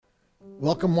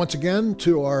Welcome once again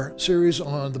to our series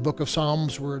on the book of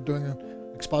Psalms. We're doing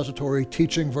an expository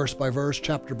teaching verse by verse,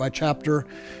 chapter by chapter.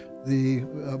 The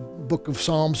book of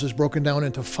Psalms is broken down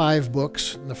into 5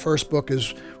 books. And the first book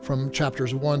is from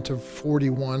chapters 1 to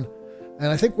 41. And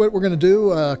I think what we're going to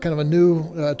do, kind of a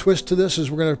new twist to this,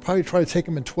 is we're going to probably try to take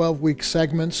them in 12-week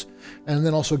segments and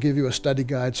then also give you a study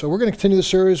guide. So we're going to continue the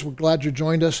series. We're glad you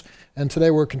joined us. And today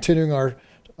we're continuing our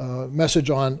message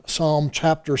on Psalm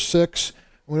chapter 6.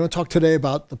 We want to talk today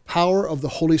about the power of the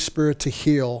Holy Spirit to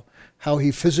heal, how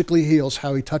he physically heals,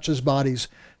 how he touches bodies,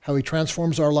 how he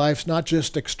transforms our lives, not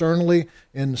just externally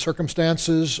in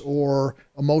circumstances or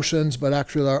emotions, but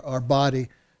actually our body,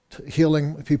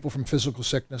 healing people from physical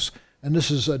sickness. And this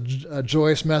is a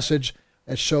joyous message.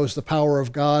 It shows the power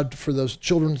of God for those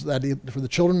children for the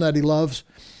children that he loves,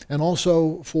 and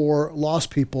also for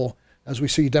lost people, as we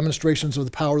see demonstrations of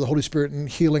the power of the Holy Spirit in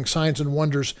healing, signs and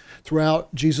wonders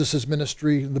throughout Jesus'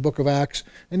 ministry in the book of Acts.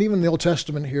 And even in the Old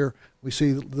Testament here, we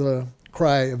see the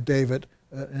cry of David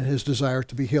and his desire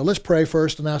to be healed. Let's pray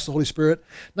first and ask the Holy Spirit,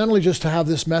 not only just to have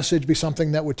this message be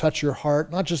something that would touch your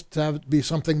heart, not just to have it be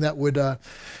something that would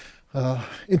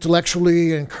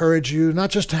intellectually encourage you, not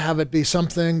just to have it be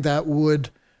something that would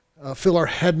fill our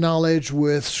head knowledge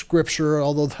with Scripture,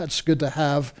 although that's good to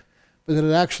have, but that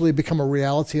it actually become a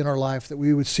reality in our life, that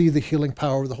we would see the healing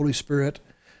power of the Holy Spirit.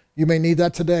 You may need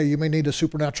that today. You may need a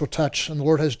supernatural touch, and the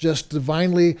Lord has just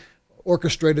divinely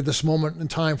orchestrated this moment in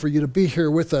time for you to be here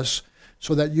with us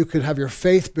so that you could have your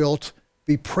faith built,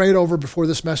 be prayed over before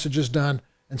this message is done,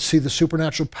 and see the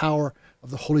supernatural power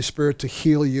of the Holy Spirit to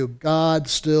heal you. God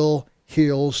still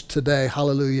heals today.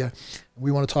 Hallelujah.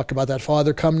 We want to talk about that.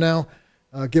 Father, come now.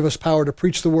 Give us power to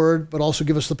preach the word, but also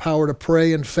give us the power to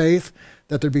pray in faith,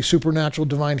 that there be supernatural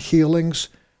divine healings.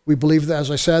 We believe that, as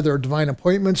I said, there are divine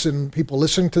appointments in people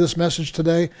listening to this message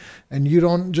today, and you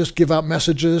don't just give out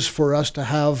messages for us to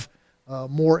have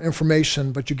more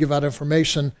information, but you give out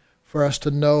information for us to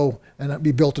know and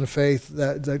be built in faith.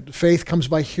 That faith comes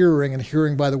by hearing, and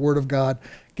hearing by the word of God.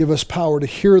 Give us power to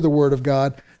hear the word of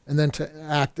God and then to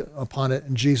act upon it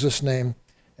in Jesus' name.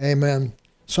 Amen.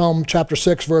 Psalm chapter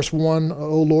 6, verse 1,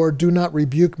 O Lord, do not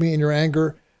rebuke me in your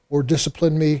anger or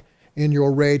discipline me in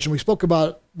your rage. And we spoke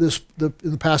about this in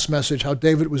the past message, how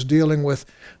David was dealing with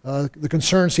the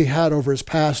concerns he had over his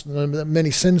past and the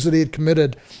many sins that he had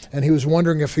committed. And he was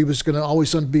wondering if he was going to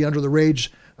always be under the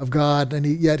rage of God. And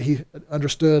yet he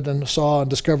understood and saw and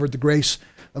discovered the grace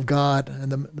of God and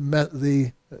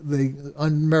the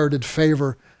unmerited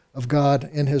favor of God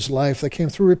in his life that came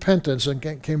through repentance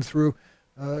and came through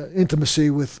intimacy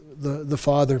with the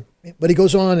Father. But he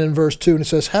goes on in verse 2 and it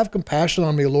says, have compassion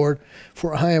on me, Lord,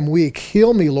 for I am weak.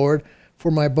 Heal me, Lord,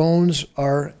 for my bones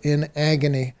are in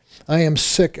agony. I am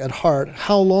sick at heart.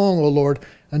 How long, O Lord,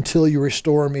 until you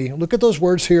restore me? Look at those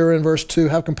words here in verse 2.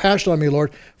 Have compassion on me,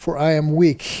 Lord, for I am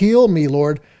weak. Heal me,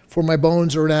 Lord, for my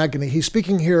bones are in agony. He's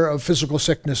speaking here of physical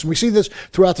sickness. And we see this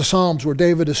throughout the Psalms where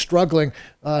David is struggling,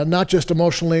 not just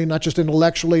emotionally, not just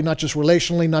intellectually, not just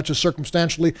relationally, not just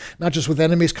circumstantially, not just with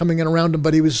enemies coming in around him,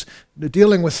 but he was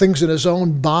dealing with things in his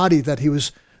own body that he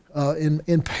was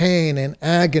in pain and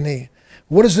agony.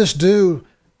 What does this do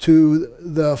to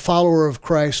the follower of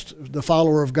Christ, the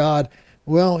follower of God?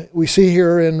 Well, we see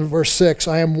here in verse 6,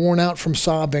 I am worn out from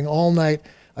sobbing all night.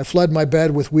 I flood my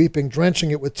bed with weeping,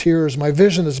 drenching it with tears. My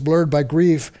vision is blurred by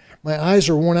grief. My eyes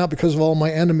are worn out because of all my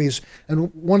enemies.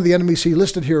 And one of the enemies he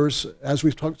listed here is, as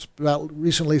we've talked about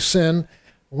recently, sin.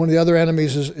 One of the other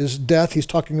enemies is death. He's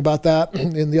talking about that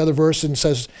in the other verse, and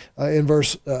says in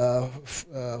verse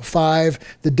 5,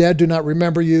 the dead do not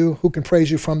remember you. Who can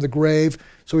praise you from the grave?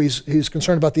 So he's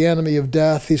concerned about the enemy of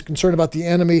death. He's concerned about the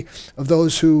enemy of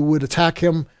those who would attack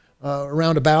him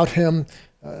around about him.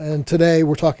 And today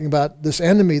we're talking about this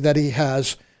enemy that he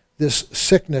has, this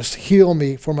sickness. Heal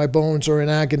me, for my bones are in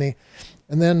agony.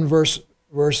 And then verse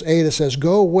 8, it says,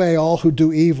 go away, all who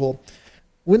do evil.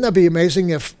 Wouldn't that be amazing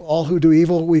if all who do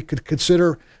evil, we could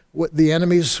consider what the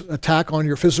enemy's attack on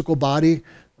your physical body,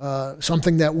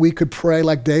 something that we could pray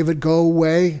like David, go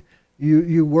away,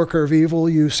 you worker of evil,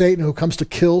 you Satan who comes to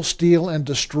kill, steal, and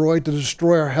destroy, to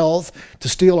destroy our health, to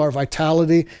steal our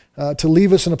vitality, to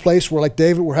leave us in a place where, like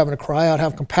David, we're having to cry out,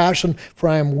 have compassion, for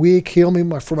I am weak, heal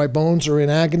me, for my bones are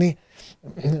in agony.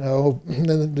 And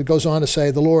then it goes on to say,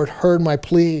 the Lord heard my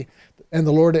plea, and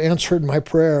the Lord answered my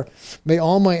prayer. May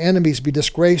all my enemies be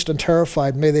disgraced and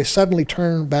terrified. May they suddenly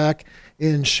turn back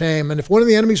in shame. And if one of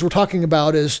the enemies we're talking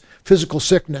about is physical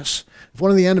sickness, if one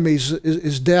of the enemies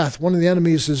is death, one of the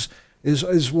enemies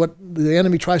is what the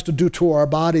enemy tries to do to our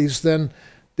bodies, then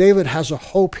David has a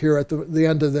hope here at the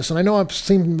end of this. And I know I'm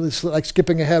seeming like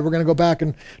skipping ahead. We're going to go back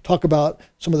and talk about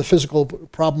some of the physical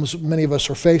problems many of us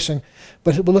are facing.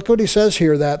 But look what he says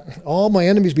here, that all my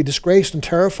enemies be disgraced and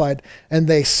terrified, and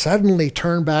they suddenly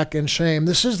turn back in shame.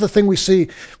 This is the thing we see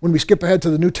when we skip ahead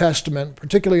to the New Testament,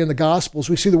 particularly in the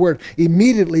Gospels. We see the word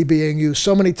immediately being used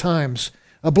so many times.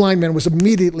 A blind man was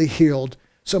immediately healed.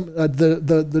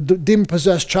 The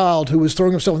demon-possessed child who was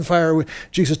throwing himself in the fire,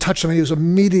 Jesus touched him and he was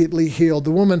immediately healed.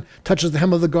 The woman touches the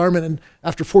hem of the garment, and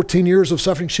after 14 years of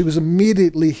suffering, she was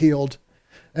immediately healed.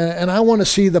 And I want to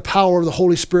see the power of the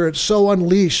Holy Spirit so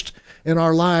unleashed in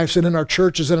our lives and in our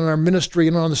churches and in our ministry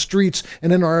and on the streets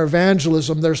and in our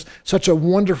evangelism. There's such a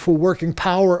wonderful working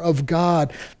power of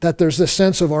God that there's this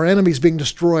sense of our enemies being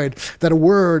destroyed, that a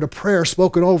word, a prayer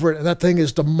spoken over it, and that thing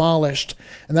is demolished.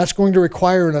 And that's going to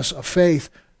require in us a faith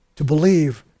to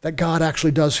believe that God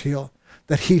actually does heal,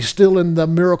 that he's still in the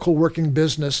miracle working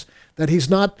business, that he's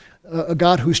not a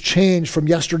God who's changed from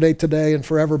yesterday, today, and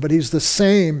forever, but he's the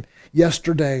same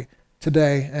yesterday,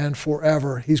 today, and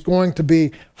forever. He's going to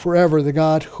be forever the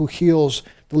God who heals,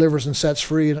 delivers, and sets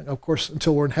free. And of course,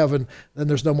 until we're in heaven, then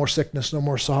there's no more sickness, no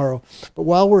more sorrow. But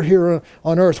while we're here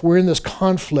on earth, we're in this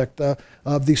conflict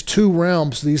of these two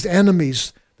realms, these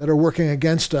enemies that are working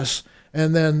against us,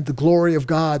 and then the glory of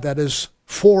God that is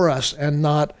for us and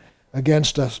not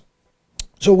against us.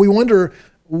 So we wonder,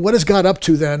 what is God up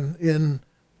to then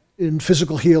in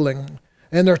physical healing?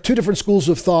 And there are two different schools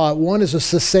of thought. One is a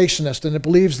cessationist, and it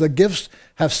believes the gifts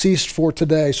have ceased for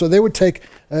today. So they would take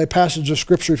a passage of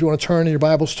Scripture, if you want to turn in your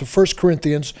Bibles, to 1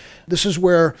 Corinthians. This is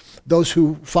where those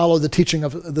who follow the teaching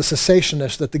of the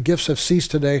cessationist, that the gifts have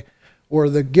ceased today, or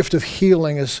the gift of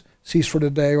healing has ceased for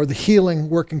today, or the healing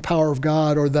working power of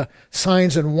God, or the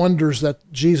signs and wonders that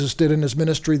Jesus did in his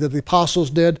ministry, that the apostles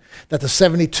did, that the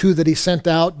 72 that he sent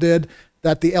out did,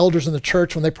 that the elders in the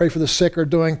church, when they pray for the sick, are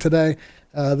doing today.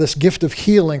 This gift of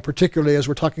healing, particularly as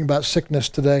we're talking about sickness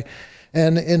today.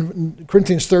 And in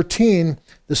Corinthians 13,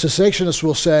 the cessationists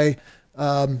will say,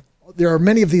 there are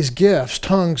many of these gifts,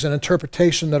 tongues and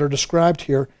interpretation, that are described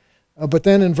here. But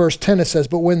then in verse 10 it says,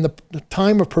 but when the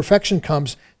time of perfection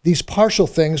comes, these partial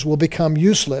things will become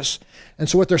useless. And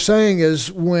so what they're saying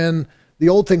is, when the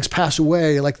old things pass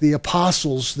away, like the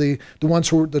apostles, the ones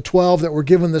who were the 12 that were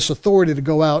given this authority to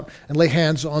go out and lay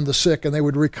hands on the sick and they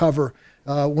would recover.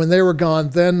 When they were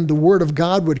gone, then the word of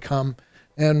God would come.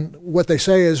 And what they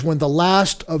say is, when the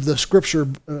last of the scripture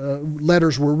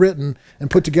letters were written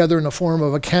and put together in the form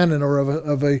of a canon or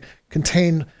of a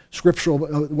contained scriptural,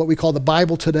 what we call the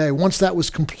Bible today, once that was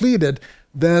completed,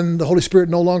 then the Holy Spirit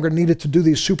no longer needed to do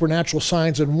these supernatural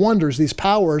signs and wonders, these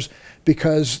powers,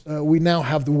 because we now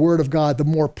have the Word of God, the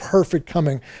more perfect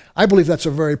coming. I believe that's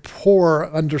a very poor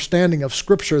understanding of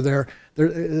Scripture there.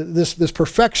 This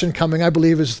perfection coming, I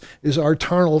believe, is our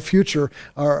eternal future,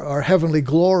 our heavenly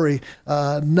glory,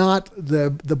 not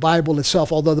the Bible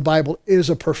itself, although the Bible is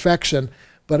a perfection.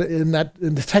 But in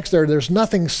the text there's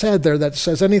nothing said there that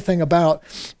says anything about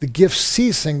the gifts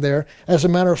ceasing there. As a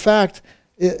matter of fact,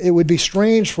 it would be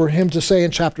strange for him to say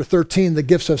in chapter 13, the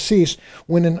gifts have ceased,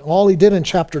 when all he did in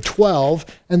chapter 12,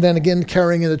 and then again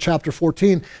carrying into chapter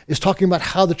 14, is talking about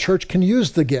how the church can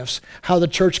use the gifts, how the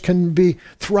church can be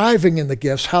thriving in the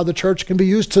gifts, how the church can be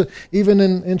used to, even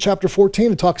in chapter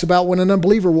 14, it talks about when an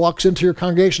unbeliever walks into your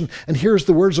congregation and hears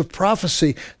the words of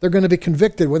prophecy, they're going to be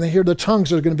convicted. When they hear the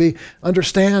tongues, they're going to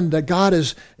understand that God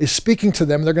is speaking to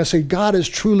them. They're going to say, God is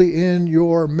truly in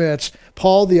your midst.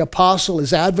 Paul the apostle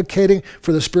is advocating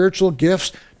for the spiritual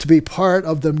gifts to be part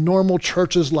of the normal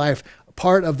church's life,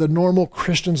 part of the normal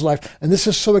Christian's life. And this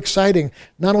is so exciting.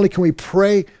 Not only can we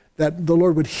pray that the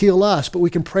Lord would heal us, but we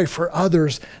can pray for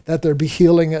others that there be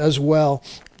healing as well.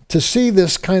 To see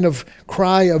this kind of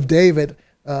cry of David,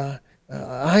 I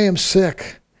am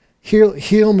sick.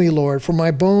 Heal me, Lord, for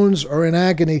my bones are in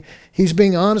agony. He's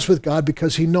being honest with God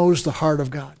because he knows the heart of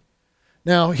God.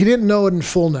 Now, he didn't know it in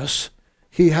fullness.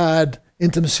 He had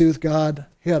intimacy with God.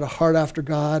 He had a heart after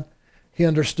God. He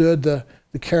understood the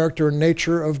character and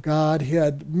nature of God. He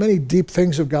had many deep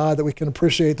things of God that we can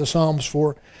appreciate the Psalms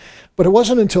for. But it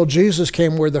wasn't until Jesus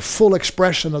came where the full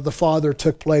expression of the Father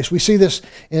took place. We see this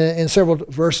in several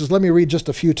verses. Let me read just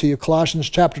a few to you. Colossians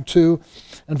chapter 2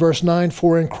 and verse 9,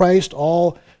 for in Christ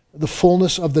all the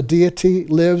fullness of the deity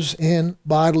lives in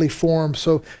bodily form.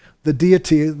 So the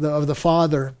deity of the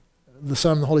Father, the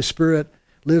Son, and the Holy Spirit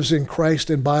lives in Christ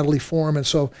in bodily form. And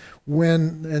so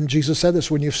and Jesus said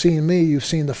this, when you've seen me, you've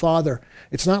seen the Father.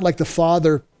 It's not like the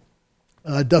Father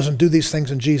doesn't do these things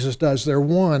and Jesus does. They're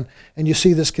one. And you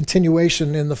see this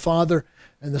continuation in the Father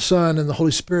and the Son and the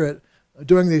Holy Spirit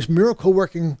doing these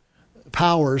miracle-working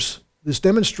powers this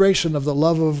demonstration of the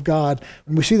love of God,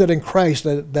 and we see that in Christ,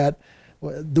 that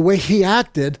the way he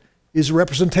acted is a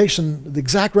representation, the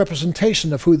exact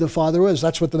representation of who the Father is.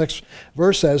 That's what the next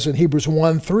verse says in Hebrews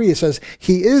 1:3. It says,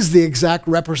 he is the exact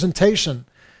representation.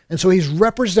 And so he's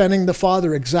representing the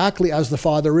Father exactly as the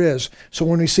Father is. So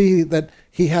when we see that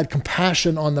he had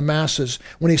compassion on the masses,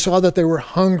 when he saw that they were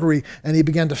hungry and he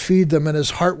began to feed them and his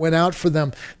heart went out for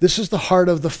them, this is the heart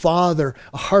of the Father,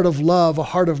 a heart of love, a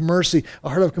heart of mercy, a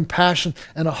heart of compassion,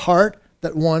 and a heart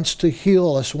that wants to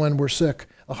heal us when we're sick,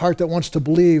 a heart that wants to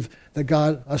believe that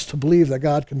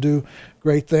God can do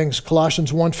great things.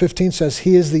 Colossians 1:15 says,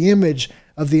 he is the image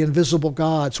of the invisible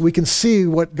God. So we can see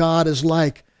what God is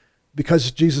like.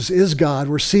 Because Jesus is God,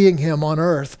 we're seeing him on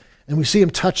earth, and we see him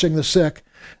touching the sick.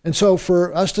 And so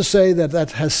for us to say that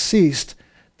that has ceased,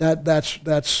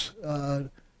 that's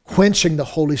quenching the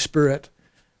Holy Spirit.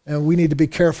 And we need to be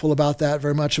careful about that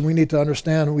very much, and we need to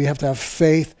understand we have to have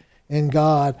faith in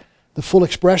God. The full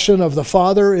expression of the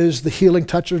Father is the healing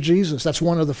touch of Jesus. That's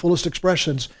one of the fullest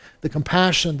expressions. The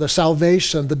compassion, the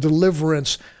salvation, the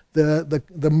deliverance,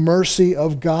 the mercy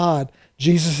of God.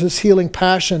 Jesus' healing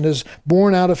passion is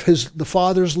born out of the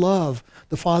Father's love,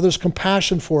 the Father's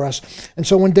compassion for us. And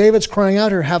so when David's crying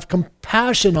out here, have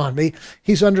compassion on me,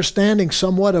 he's understanding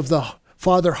somewhat of the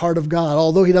Father heart of God.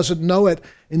 Although he doesn't know it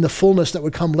in the fullness that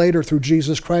would come later through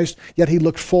Jesus Christ, yet he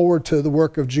looked forward to the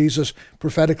work of Jesus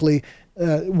prophetically.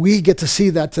 We get to see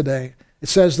that today. It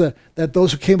says that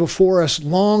those who came before us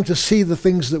long to see the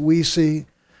things that we see.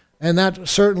 And that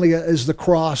certainly is the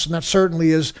cross, and that certainly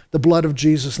is the blood of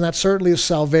Jesus, and that certainly is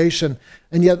salvation.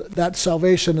 And yet that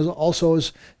salvation is also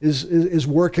is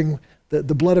working. The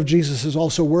blood of Jesus is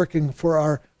also working for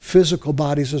our physical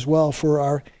bodies as well, for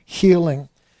our healing.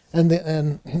 And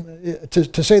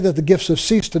to say that the gifts have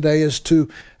ceased today is to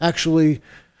actually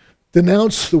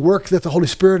denounce the work that the Holy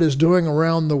Spirit is doing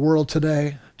around the world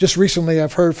today. Just recently,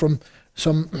 I've heard from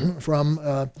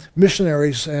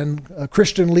missionaries and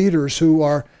Christian leaders who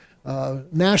are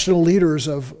national leaders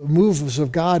of movements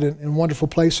of God in wonderful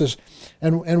places.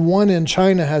 And one in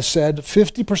China has said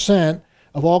 50%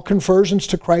 of all conversions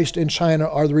to Christ in China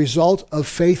are the result of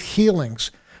faith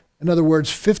healings. In other words,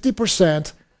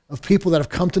 50% of people that have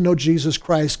come to know Jesus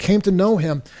Christ came to know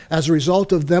him as a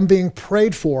result of them being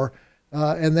prayed for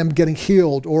and them getting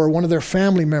healed, or one of their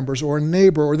family members or a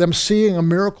neighbor, or them seeing a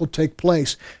miracle take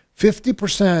place.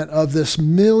 50% of this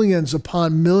millions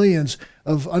upon millions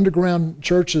of underground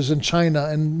churches in China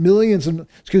and millions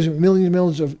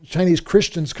of Chinese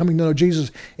Christians coming to know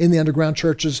Jesus in the underground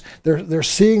churches, they're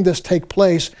seeing this take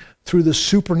place through the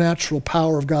supernatural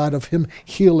power of God, of him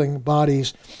healing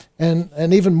bodies.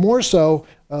 And even more so,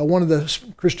 one of the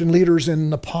Christian leaders in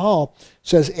Nepal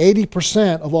says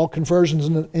 80% of all conversions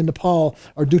in Nepal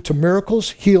are due to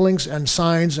miracles, healings, and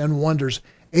signs and wonders.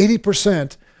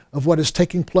 80% of what is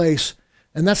taking place,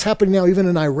 and that's happening now even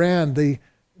in Iran.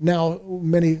 Now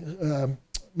many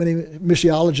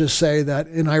missiologists say that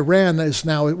in Iran is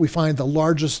now we find the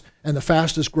largest and the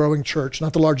fastest growing church,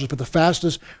 not the largest, but the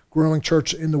fastest growing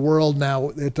church in the world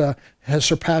now. It has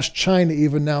surpassed China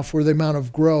even now for the amount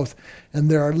of growth, and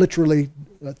there are literally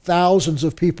thousands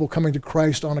of people coming to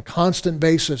Christ on a constant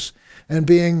basis and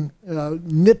being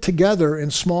knit together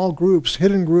in small groups,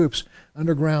 hidden groups,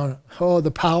 underground. Oh,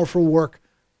 the powerful work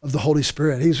of the Holy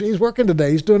Spirit. He's working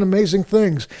today. He's doing amazing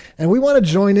things. And we want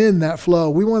to join in that flow.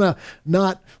 We want to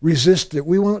not resist it.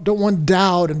 We don't want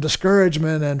doubt and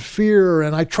discouragement and fear.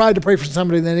 And I tried to pray for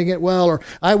somebody and they didn't get well, or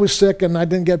I was sick and I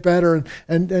didn't get better.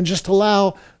 And just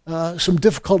allow some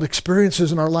difficult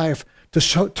experiences in our life to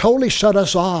totally shut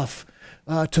us off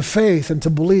to faith and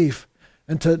to belief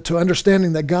and to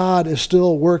understanding that God is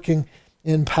still working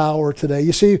in power today.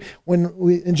 You see,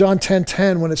 in John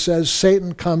 10:10, when it says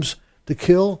Satan comes to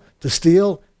kill, to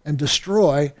steal, and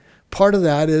destroy, part of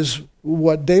that is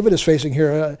what David is facing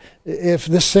here. If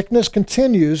this sickness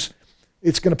continues,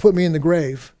 it's going to put me in the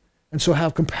grave. And so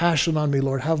have compassion on me,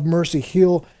 Lord. Have mercy.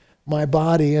 Heal my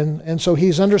body. And so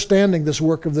he's understanding this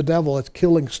work of the devil. It's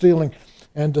killing, stealing,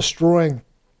 and destroying.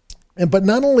 But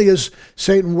not only is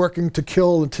Satan working to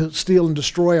kill and to steal and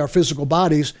destroy our physical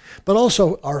bodies, but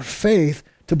also our faith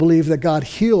to believe that God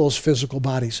heals physical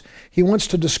bodies. He wants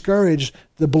to discourage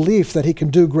the belief that he can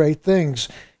do great things.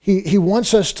 He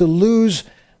wants us to lose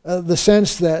the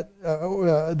sense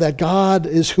that God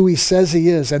is who he says he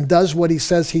is and does what he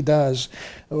says he does.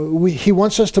 He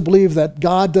wants us to believe that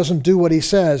God doesn't do what he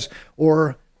says,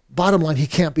 or bottom line, he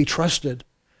can't be trusted.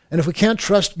 And if we can't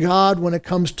trust God when it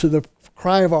comes to the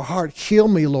cry of our heart, heal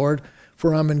me, Lord,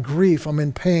 for I'm in grief, I'm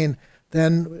in pain,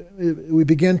 then we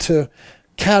begin to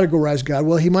categorize God.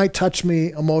 Well, he might touch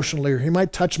me emotionally, or he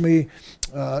might touch me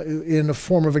in a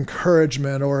form of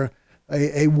encouragement or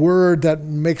a word that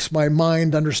makes my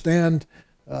mind understand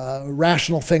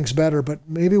rational things better, but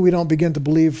maybe we don't begin to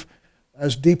believe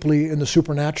as deeply in the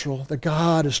supernatural, that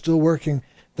God is still working,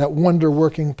 that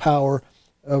wonder-working power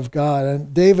of God.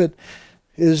 And David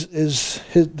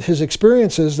his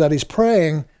experiences that he's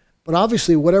praying, but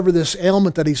obviously whatever this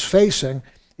ailment that he's facing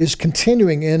is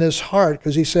continuing in his heart,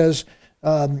 because he says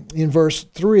in verse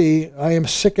 3, I am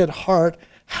sick at heart.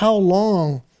 How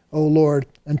long, O Lord,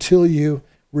 until you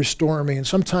restore me? And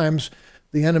sometimes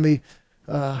the enemy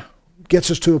gets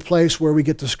us to a place where we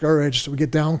get discouraged, we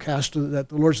get downcast, that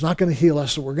the Lord's not going to heal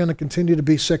us, that we're going to continue to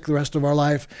be sick the rest of our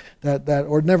life,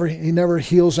 he never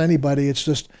heals anybody. It's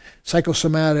just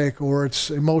psychosomatic, or it's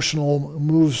emotional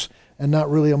moves and not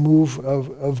really a move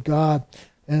of God.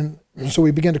 And so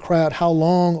we begin to cry out, how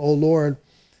long, O Lord?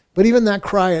 But even that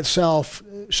cry itself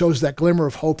shows that glimmer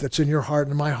of hope that's in your heart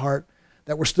and my heart,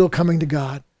 that we're still coming to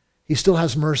God. He still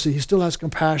has mercy. He still has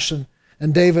compassion.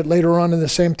 And David, later on in the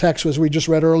same text as we just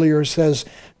read earlier, says,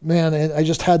 man, I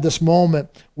just had this moment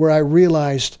where I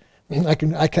realized I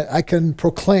can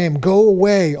proclaim, go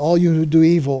away, all you who do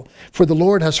evil, for the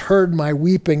Lord has heard my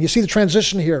weeping. You see, the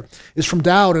transition here is from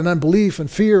doubt and unbelief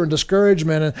and fear and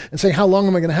discouragement and saying, how long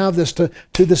am I going to have this, to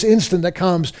this instant that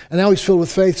comes. And now he's filled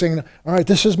with faith, saying, all right,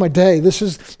 this is my day. This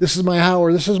is my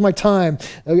hour. This is my time.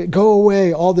 Go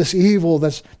away, all this evil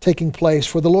that's taking place.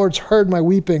 For the Lord's heard my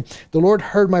weeping. The Lord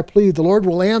heard my plea. The Lord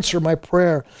will answer my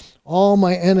prayer. All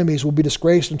my enemies will be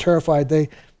disgraced and terrified.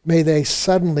 May they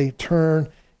suddenly turn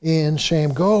in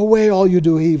shame. Go away, all you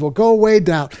do evil. Go away,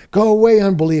 doubt. Go away,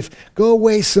 unbelief. Go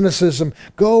away, cynicism.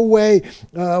 Go away,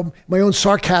 my own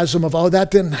sarcasm of, oh,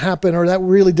 that didn't happen, or that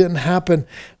really didn't happen.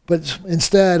 But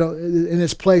instead, in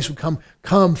its place would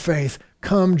come faith,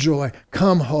 come joy,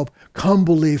 come hope, come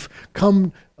belief,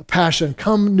 come passion,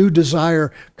 come new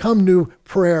desire, come new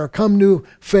prayer, come new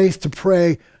faith to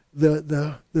pray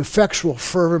the effectual,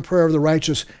 fervent prayer of the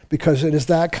righteous, because it is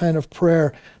that kind of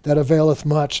prayer that availeth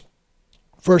much.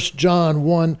 1 John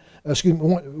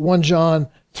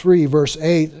 3, verse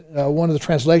 8, one of the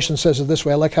translations says it this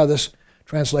way. I like how this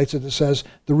translates it. It says,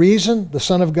 the reason the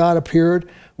Son of God appeared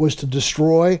was to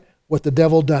destroy what the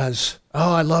devil does.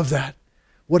 Oh, I love that.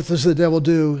 What does the devil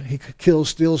do? He kills,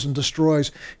 steals, and destroys.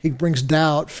 He brings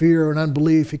doubt, fear, and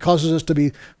unbelief. He causes us to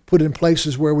be put in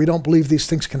places where we don't believe these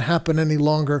things can happen any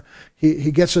longer.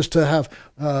 He gets us to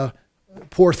have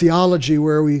poor theology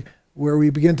where we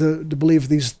begin to believe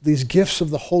these gifts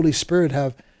of the Holy Spirit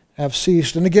have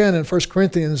ceased. And again, in 1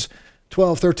 Corinthians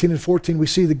 12, 13, and 14, we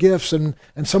see the gifts, and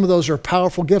some of those are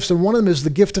powerful gifts, and one of them is the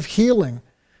gift of healing.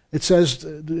 It says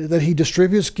that he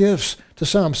distributes gifts to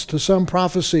some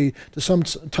prophecy, to some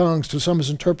tongues, to some his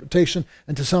interpretation,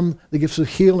 and to some the gifts of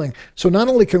healing. So not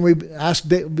only can we here's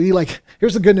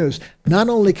the good news, not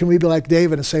only can we be like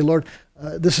David and say, Lord,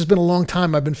 this has been a long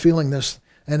time I've been feeling this,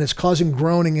 and it's causing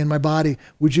groaning in my body.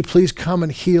 Would you please come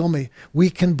and heal me? We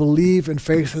can believe in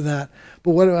faith of that.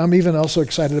 But what I'm even also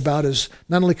excited about is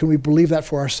not only can we believe that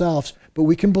for ourselves, but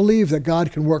we can believe that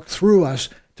God can work through us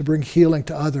to bring healing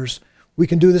to others. We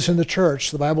can do this in the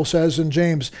church. The Bible says in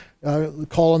James,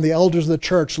 call on the elders of the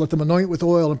church, let them anoint with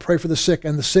oil and pray for the sick,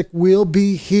 and the sick will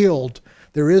be healed.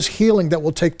 There is healing that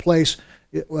will take place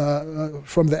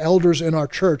from the elders in our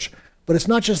church. But it's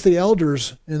not just the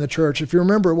elders in the church. If you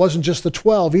remember, it wasn't just the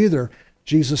 12 either.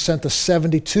 Jesus sent the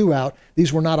 72 out.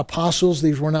 These were not apostles.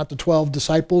 These were not the 12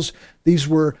 disciples. These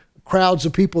were crowds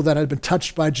of people that had been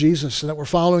touched by Jesus and that were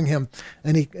following him.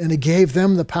 And he gave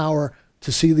them the power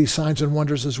to see these signs and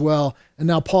wonders as well. And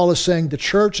now Paul is saying the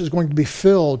church is going to be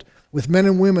filled with men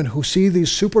and women who see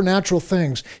these supernatural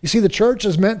things. You see, the church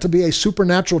is meant to be a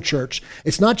supernatural church.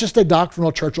 It's not just a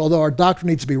doctrinal church, although our doctrine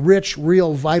needs to be rich,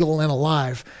 real, vital, and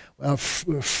alive.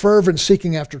 Fervent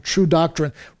seeking after true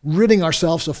doctrine, ridding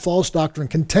ourselves of false doctrine,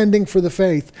 contending for the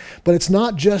faith. But it's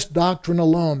not just doctrine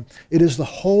alone. It is the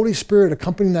Holy Spirit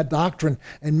accompanying that doctrine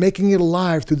and making it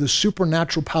alive through the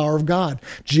supernatural power of God.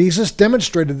 Jesus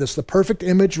demonstrated this, the perfect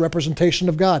image representation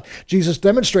of God. Jesus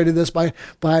demonstrated this by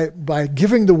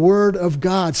giving the word of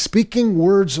God, speaking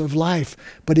words of life.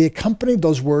 But he accompanied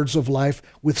those words of life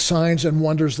with signs and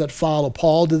wonders that follow.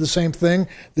 Paul did the same thing.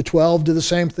 The 12 did the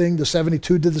same thing. The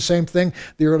 72 did the same thing.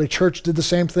 The early church did the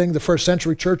same thing. The first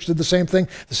century church did the same thing.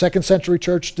 The second century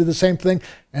church did the same thing.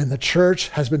 And the church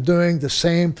has been doing the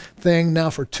same thing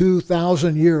now for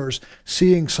 2,000 years,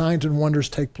 seeing signs and wonders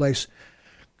take place.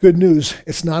 Good news,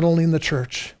 it's not only in the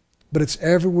church, but it's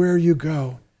everywhere you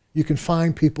go. You can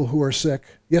find people who are sick.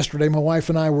 Yesterday, my wife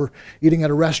and I were eating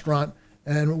at a restaurant,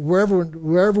 and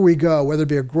wherever we go, whether it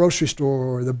be a grocery store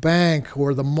or the bank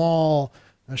or the mall,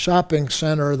 a shopping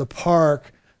center, or the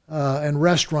park, and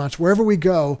restaurants, wherever we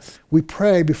go, we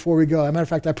pray before we go. As a matter of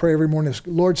fact, I pray every morning,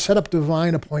 Lord, set up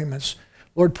divine appointments.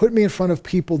 Lord, put me in front of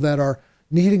people that are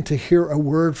needing to hear a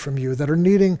word from you, that are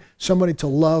needing somebody to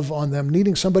love on them,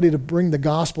 needing somebody to bring the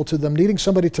gospel to them, needing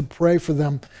somebody to pray for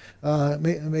them.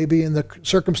 Maybe in the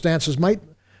circumstances might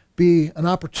be an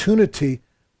opportunity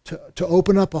to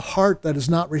open up a heart that has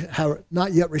not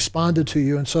yet responded to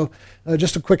you. And so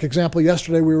just a quick example,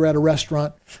 yesterday we were at a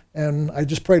restaurant, and I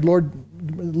just prayed, Lord,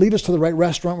 lead us to the right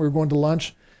restaurant. We were going to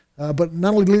lunch, but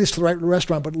not only lead us to the right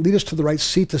restaurant, but lead us to the right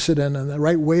seat to sit in and the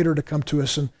right waiter to come to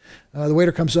us. And the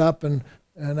waiter comes up and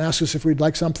asks us if we'd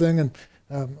like something, and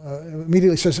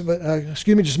immediately says,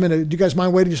 excuse me just a minute, do you guys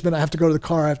mind waiting just a minute? I have to go to the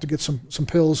car. I have to get some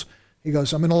pills. He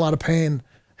goes, I'm in a lot of pain.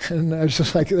 And I was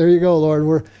just like, there you go,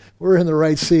 Lord. We're in the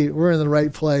right seat. We're in the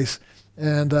right place.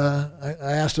 And I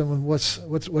asked him, what's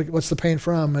the pain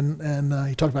from? And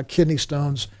he talked about kidney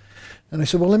stones. And I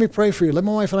said, well, let me pray for you. Let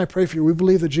my wife and I pray for you. We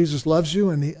believe that Jesus loves you,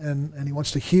 and he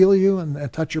wants to heal you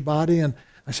and touch your body. And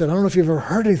I said, I don't know if you've ever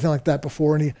heard anything like that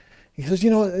before. And he says,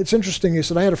 it's interesting. He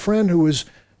said, I had a friend who was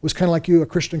kind of like you, a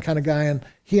Christian kind of guy, and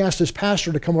he asked his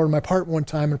pastor to come over to my apartment one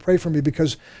time and pray for me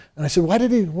and I said, why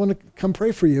did he want to come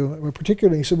pray for you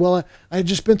particularly? He said, well, I had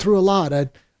just been through a lot.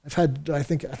 I've had, I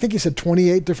think he said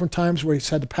 28 different times where he's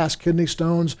had to pass kidney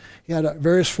stones. He had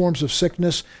various forms of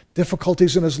sickness,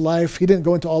 difficulties in his life. He didn't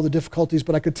go into all the difficulties,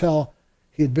 but I could tell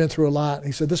he had been through a lot. And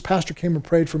he said, this pastor came and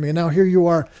prayed for me, and now here you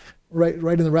are right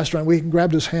in the restaurant. We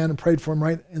grabbed his hand and prayed for him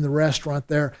right in the restaurant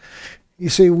there. You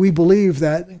see, we believe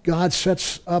that God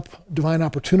sets up divine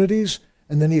opportunities,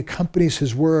 and then he accompanies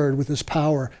his word with his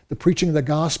power. The preaching of the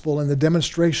gospel and the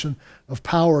demonstration of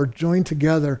power joined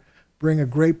together bring a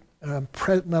great,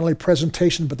 not only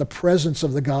presentation, but the presence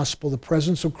of the gospel, the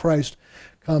presence of Christ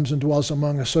comes and dwells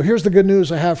among us. So here's the good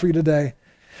news I have for you today.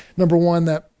 Number one,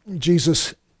 that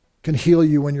Jesus can heal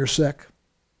you when you're sick.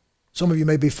 Some of you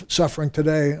may be suffering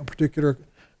today, a particular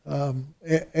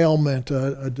ailment,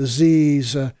 a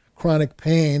disease, chronic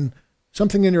pain,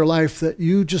 something in your life that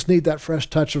you just need that fresh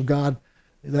touch of God,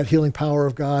 that healing power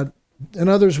of God. And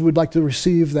others would like to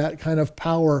receive that kind of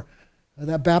power,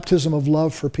 that baptism of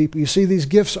love for people. You see, these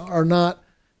gifts are not,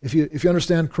 if you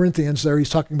understand Corinthians there, he's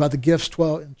talking about the gifts,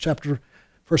 12, in chapter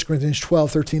 1 Corinthians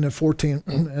 12, 13, and 14,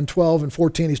 and 12 and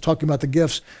 14, he's talking about the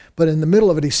gifts. But in the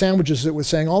middle of it, he sandwiches it with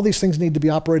saying all these things need to be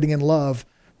operating in love.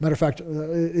 Matter of fact, it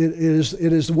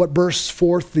is what bursts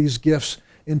forth these gifts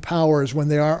in power is when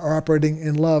they are operating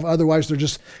in love. Otherwise, they're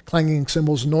just clanging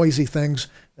cymbals, noisy things,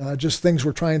 just things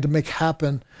we're trying to make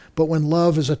happen. But when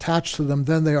love is attached to them,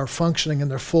 then they are functioning in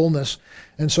their fullness.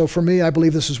 And so for me, I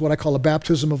believe this is what I call a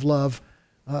baptism of love.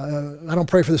 I don't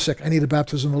pray for the sick. I need a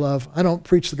baptism of love. I don't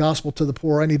preach the gospel to the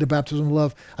poor. I need a baptism of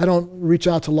love. I don't reach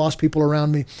out to lost people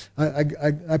around me.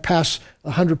 I pass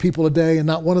 100 people a day, and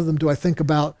not one of them do I think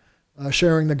about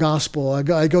sharing the gospel.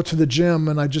 I go to the gym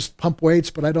and I just pump weights,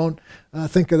 but I don't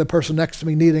think of the person next to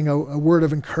me needing a word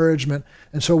of encouragement.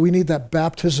 And so we need that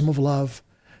baptism of love.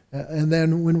 And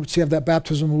then when we have that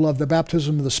baptism of love, the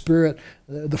baptism of the Spirit,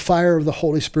 the fire of the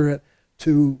Holy Spirit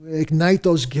to ignite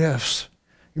those gifts.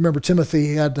 You remember Timothy,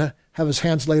 he had to have his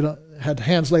hands laid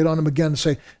on him again,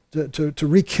 say to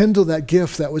rekindle that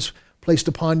gift that was placed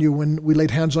upon you when we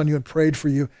laid hands on you and prayed for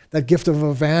you, that gift of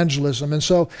evangelism. And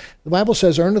so the Bible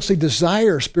says earnestly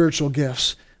desire spiritual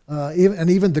gifts,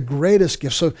 even the greatest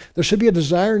gifts. So there should be a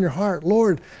desire in your heart.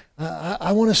 Lord,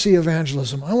 I want to see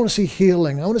evangelism. I want to see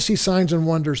healing. I want to see signs and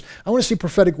wonders. I want to see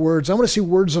prophetic words. I want to see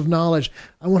words of knowledge.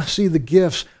 I want to see the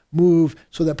gifts move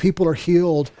so that people are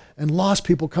healed and lost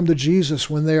people come to Jesus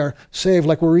when they are saved,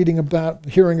 like we're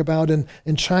hearing about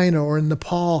in China or in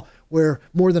Nepal, where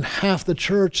more than half the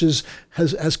church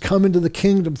has come into the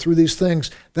kingdom through these things.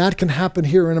 That can happen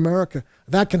here in America.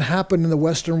 That can happen in the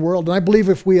Western world. And I believe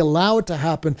if we allow it to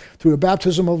happen through a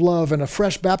baptism of love and a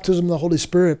fresh baptism of the Holy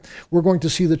Spirit, we're going to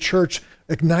see the church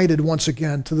ignited once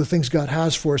again to the things God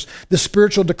has for us. The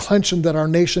spiritual declension that our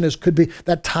nation is,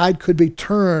 that tide could be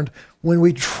turned when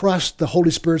we trust the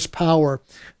Holy Spirit's power.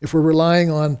 If we're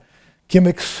relying on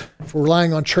gimmicks, if we're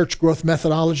relying on church growth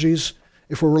methodologies,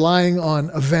 if we're relying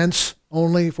on events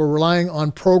only, if we're relying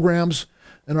on programs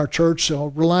in our church, so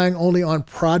relying only on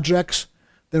projects,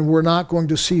 then we're not going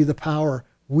to see the power.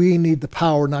 We need the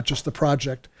power, not just the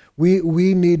project. We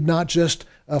need not just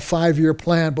a 5-year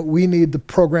plan, but we need the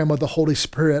program of the Holy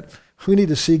Spirit. We need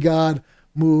to see God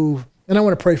move. And I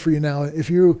want to pray for you now. If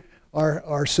you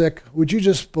are sick, would you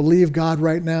just believe God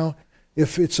right now?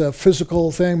 If it's a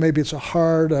physical thing, maybe it's a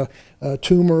heart, a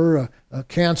tumor, a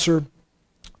cancer,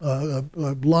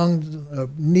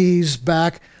 lung, knees,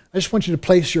 back. I just want you to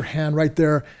place your hand right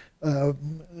there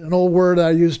an old word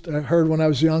I heard when I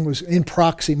was young was in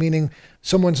proxy, meaning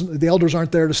the elders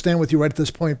aren't there to stand with you right at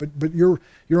this point, but your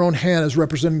own hand is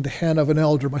representing the hand of an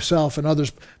elder, myself and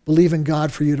others believe in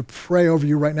God for you to pray over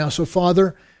you right now. So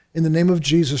Father, in the name of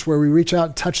Jesus, where we reach out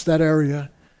and touch that area,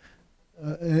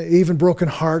 even broken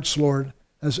hearts, Lord,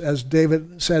 as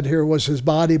David said here, was his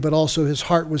body, but also his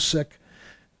heart was sick.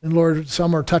 And Lord,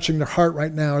 some are touching their heart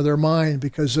right now or their mind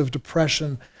because of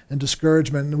depression and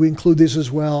discouragement. And we include these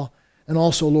as well. And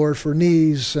also, Lord, for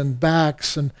knees and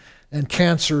backs and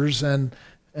cancers and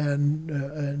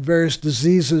various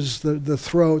diseases, the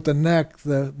throat, the neck,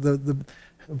 the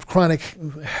chronic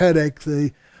headache,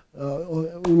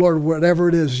 Lord, whatever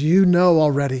it is, you know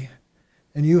already.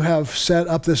 And you have set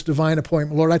up this divine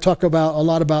appointment. Lord, I talk a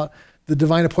lot about the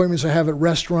divine appointments I have at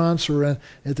restaurants or at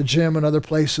the gym and other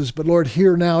places. But Lord,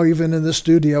 here now, even in this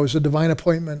studio, is a divine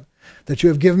appointment that you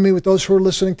have given me with those who are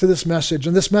listening to this message.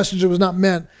 And this message was not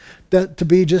meant to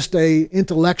be just a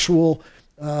intellectual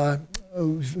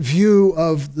view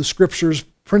of the Scriptures'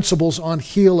 principles on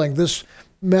healing. This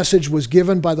message was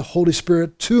given by the Holy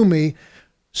Spirit to me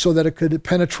so that it could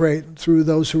penetrate through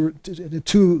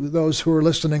to those who are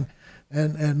listening.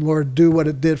 And Lord, do what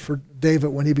it did for David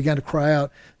when he began to cry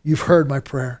out, "You've heard my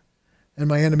prayer, and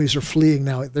my enemies are fleeing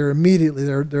now."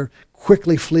 They're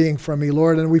quickly fleeing from me,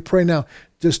 Lord. And we pray now,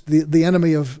 just the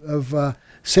enemy of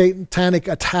satanic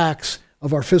attacks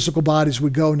of our physical bodies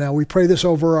would go now. We pray this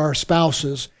over our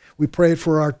spouses. We pray it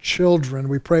for our children.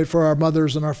 We pray it for our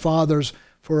mothers and our fathers,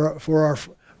 for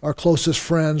our closest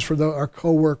friends, for our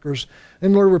co-workers.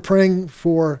 And Lord, we're praying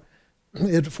for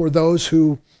those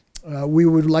who we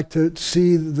would like to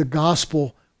see the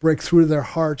gospel break through their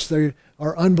hearts. They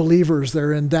are unbelievers.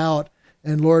 They're in doubt.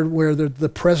 And Lord, where the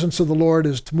presence of the Lord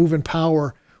is to move in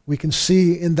power, we can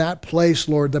see in that place,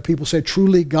 Lord, that people say,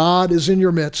 truly God is in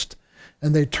your midst.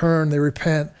 And they turn, they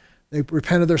repent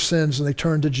of their sins, and they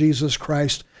turn to Jesus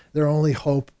Christ, their only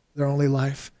hope, their only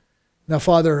life. Now,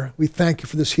 Father, we thank you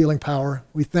for this healing power.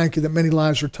 We thank you that many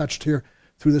lives are touched here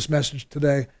through this message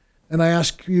today. And I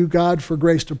ask you, God, for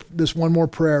grace to this one more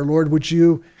prayer. Lord, would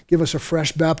you give us a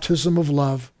fresh baptism of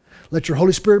love? Let your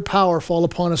Holy Spirit power fall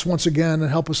upon us once again and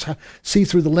help us see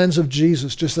through the lens of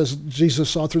Jesus, just as Jesus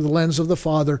saw through the lens of the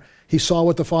Father. He saw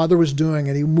what the Father was doing,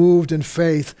 and he moved in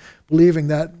faith, believing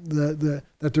that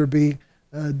that there'd be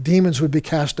demons would be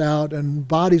cast out, and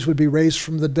bodies would be raised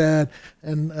from the dead,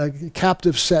 and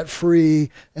captives set free,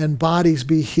 and bodies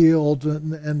be healed,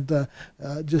 and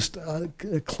just a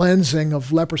cleansing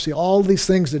of leprosy. All these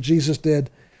things that Jesus did,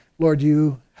 Lord,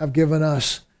 you have given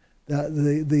us.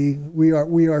 We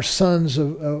are sons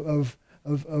of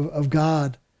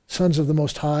God, sons of the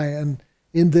Most High, and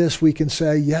in this we can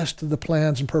say yes to the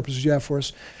plans and purposes you have for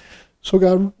us. So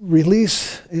God,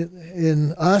 release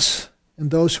in us and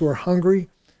those who are hungry,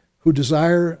 who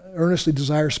earnestly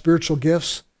desire spiritual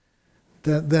gifts.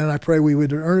 Then I pray we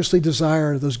would earnestly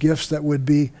desire those gifts that would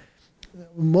be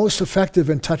most effective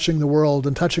in touching the world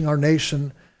and touching our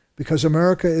nation, because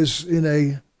America is in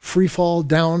a free fall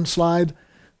downslide.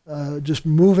 Just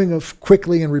moving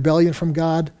quickly in rebellion from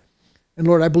God. And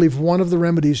Lord, I believe one of the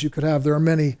remedies you could have, there are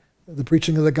many, the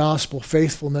preaching of the gospel,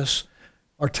 faithfulness,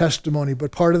 our testimony.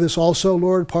 But part of this also,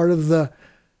 Lord, part of the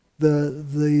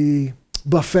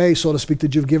buffet, so to speak,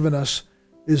 that you've given us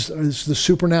is the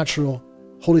supernatural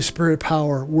Holy Spirit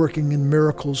power working in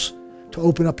miracles to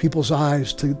open up people's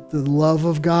eyes to the love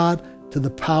of God, to the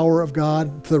power of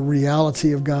God, to the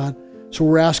reality of God. So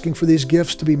we're asking for these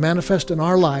gifts to be manifest in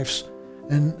our lives.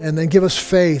 And then give us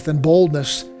faith and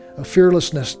boldness, a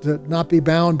fearlessness, to not be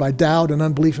bound by doubt and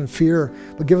unbelief and fear,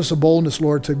 but give us a boldness,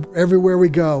 Lord, to everywhere we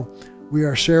go, we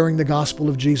are sharing the gospel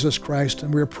of Jesus Christ,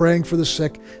 and we are praying for the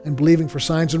sick and believing for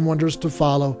signs and wonders to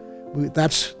follow.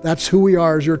 That's who we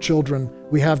are as your children.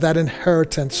 We have that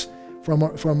inheritance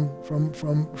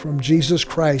from Jesus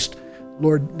Christ.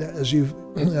 Lord, as you've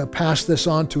passed this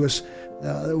on to us,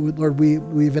 Lord,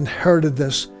 we've inherited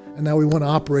this. And now we want to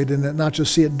operate in it, not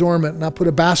just see it dormant, not put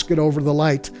a basket over the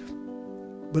light.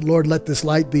 But Lord, let this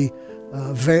light be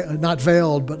not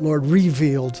veiled, but Lord,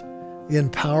 revealed in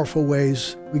powerful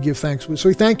ways. We give thanks. So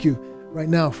we thank you right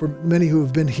now for many who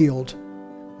have been healed.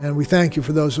 And we thank you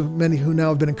for many who now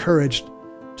have been encouraged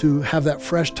to have that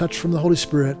fresh touch from the Holy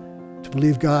Spirit, to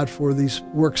believe God for these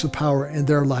works of power in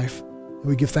their life. And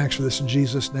we give thanks for this in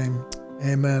Jesus' name.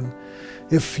 Amen.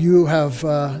 If you have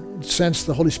sensed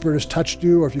the Holy Spirit has touched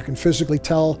you, or if you can physically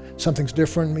tell something's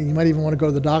different, you might even want to go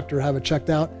to the doctor, have it checked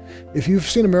out. If you've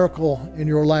seen a miracle in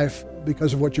your life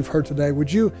because of what you've heard today,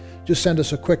 would you just send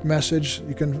us a quick message?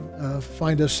 You can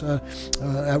find us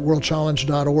at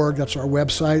worldchallenge.org. That's our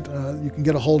website. You can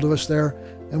get a hold of us there.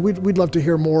 And we'd love to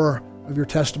hear more of your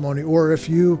testimony. Or if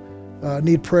you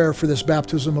need prayer for this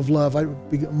baptism of love, I would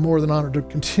be more than honored to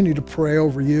continue to pray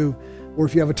over you. Or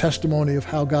if you have a testimony of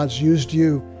how God's used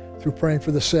you through praying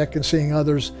for the sick and seeing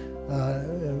others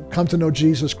come to know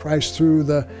Jesus Christ through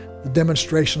the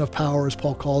demonstration of power, as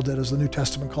Paul called it, as the New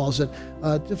Testament calls it,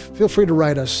 feel free to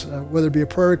write us, whether it be a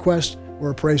prayer request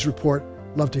or a praise report.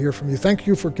 Love to hear from you. Thank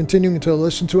you for continuing to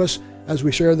listen to us as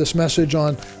we share this message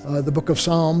on the book of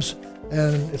Psalms.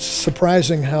 And it's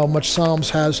surprising how much Psalms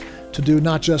has to do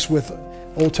not just with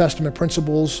Old Testament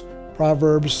principles,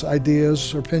 proverbs,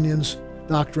 ideas, opinions,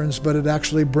 doctrines, but it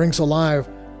actually brings alive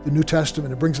the New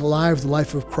Testament. It brings alive the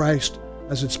life of Christ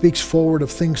as it speaks forward of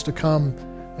things to come.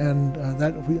 And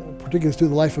particularly through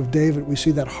the life of David, we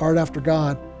see that heart after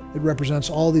God. It represents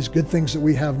all these good things that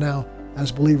we have now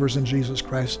as believers in Jesus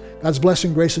Christ. God's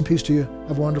blessing, grace, and peace to you.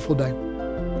 Have a wonderful day.